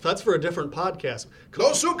that's for a different podcast.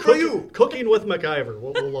 No soup for you. Cooking with MacIver.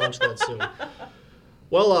 We'll launch that soon.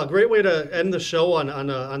 Well, a great way to end the show on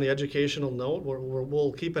the educational note.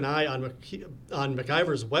 We'll keep an eye on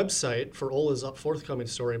MacIver's website for Ola's forthcoming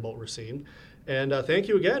story about Racine. And thank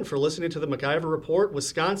you again for listening to the MacIver Report,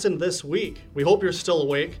 Wisconsin This Week. We hope you're still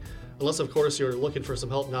awake, unless, of course, you're looking for some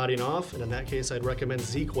help nodding off. And in that case, I'd recommend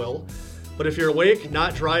ZQL. But if you're awake,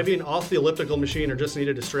 not driving, off the elliptical machine, or just need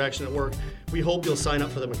a distraction at work, we hope you'll sign up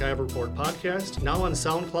for the MacIver Report podcast, now on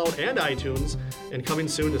SoundCloud and iTunes, and coming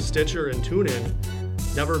soon to Stitcher and TuneIn.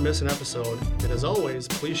 Never miss an episode. And as always,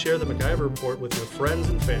 please share the MacIver Report with your friends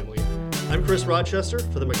and family. I'm Chris Rochester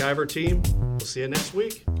for the MacIver team. We'll see you next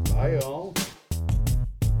week. Bye, y'all.